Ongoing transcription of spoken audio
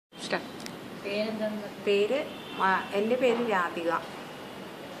പേര് എൻ്റെ പേര് രാധിക,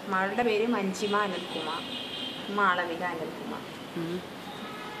 മകളുടെ പേര് മഞ്ജിമ അനിൽകുമാർ, മാളവിക അനിൽകുമാർ.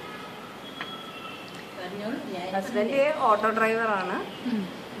 ഹസ്ബൻഡ് ഓട്ടോ ഡ്രൈവറാണ്.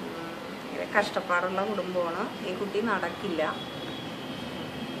 കഷ്ടപ്പാടുള്ള കുടുംബമാണ്. ഈ കുട്ടി നടക്കില്ല.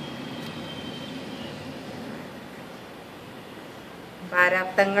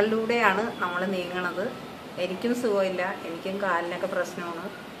 പ്രാരാബ്ദങ്ങളിലൂടെയാണ് നമ്മൾ നീങ്ങണത്. എനിക്കും സുഖമില്ല, എനിക്കും കാലിനൊക്കെ പ്രശ്നമാണ്.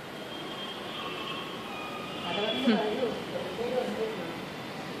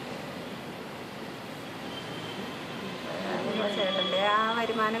 ചേട്ടൻ്റെ ആ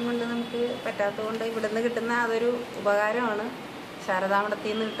വരുമാനം കൊണ്ട് നമുക്ക് പറ്റാത്തത് കൊണ്ട് ഇവിടുന്ന് കിട്ടുന്ന അതൊരു ഉപകാരമാണ്,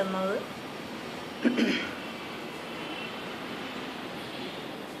 ശാരദാമഠത്തിൽ നിന്ന് കിട്ടുന്നത്.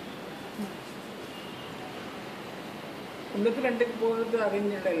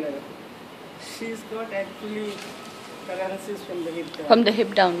 She's got actually paralysis from the hip down. From the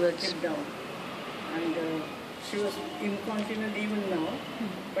hip downwards. Hip down. And she was incontinent even now.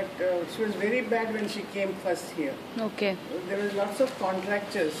 But she was very bad when she came first here. Okay. There was lots of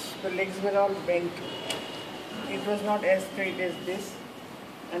contractures. The legs were all bent. It was not as straight as this.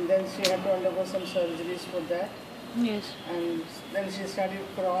 And then she had to undergo some surgeries for that. Yes. And then she started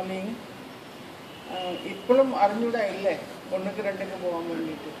crawling. ഇപ്പോഴും അറിഞ്ഞൂടാ ഇല്ലേ ഒന്നൊക്കെ രണ്ടൊക്കെ പോകാൻ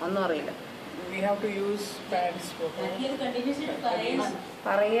വേണ്ടിയിട്ട്? ഒന്നും അറിയില്ല. We have to use pads for her.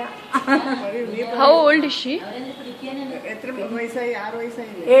 How old is she? എത്ര വയസ്സായി? 6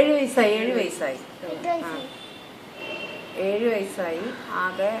 വയസ്സായില്ലേ? 7 വയസ്സായി. 7 വയസ്സായി.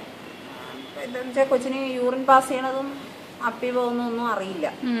 ആകെ എന്താണെന്ന് വെച്ചാൽ കൊച്ചിന് യൂറിൻ പാസ് ചെയ്യണതും അപ്പി പോകുന്നൊന്നും അറിയില്ല.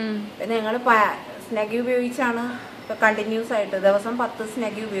 പിന്നെ ഞങ്ങൾ സ്നഗി ഉപയോഗിച്ചാണ് ഇപ്പം കണ്ടിന്യൂസ് ആയിട്ട് ദിവസം 10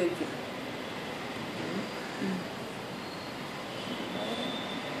 സ്നഗി ഉപയോഗിക്കും.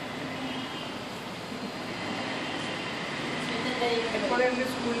 എപ്പോഴെങ്കിലും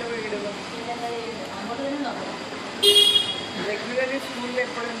സ്കൂളിൽ ഇടുന്നു? റെഗുലർലി സ്കൂളിൽ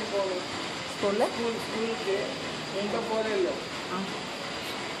എപ്പോഴെങ്കിലും പോകും? സ്കൂളിൽ മുമ്പ് പോലെയല്ലോ,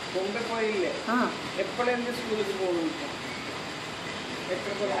 മുമ്പേ പോയില്ലേ? എപ്പോഴെങ്കിലും സ്കൂളിൽ പോകും?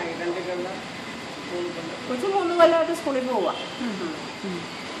 എത്ര കൊല്ലമായി? 2 കൊല്ലം? 3 കൊല്ലം? കൊച്ചു 3 കൊല്ലമായിട്ട് സ്കൂളിൽ പോവാം.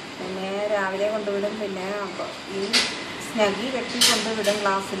 പിന്നെ രാവിലെ കൊണ്ടുവിടും. പിന്നെ ഈ സ്നഗി വെട്ടി കൊണ്ടുവിടും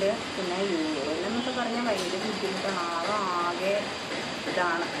ക്ലാസ്സിൽ. പിന്നെ യൂറിനെന്നൊക്കെ പറഞ്ഞാൽ ഭയങ്കര ബുദ്ധിമുട്ടാണ്. ആകെ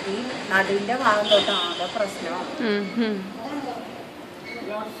ഇതാണ് ഈ നടുവിൻ്റെ ഭാഗം തൊട്ട് ആകെ പ്രശ്നമാണ്.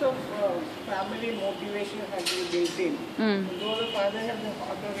 Lots of family motivation had to be built in. Though the father had the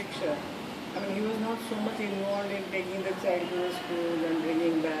auto rickshaw, I mean, he was not so much involved in taking the child to the school and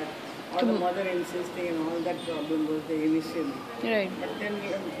bringing back, or the mother insisting, and all that problem was there initially. Right. But then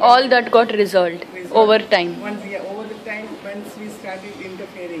all that got resolved over time. Over the time, once we started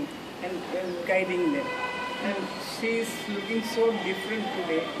interfering and guiding them, and she is looking so different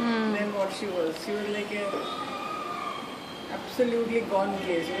today than what she was. She was like a absolutely gone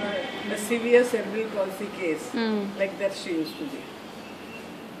case, a severe cerebral palsy case, like that she used to be.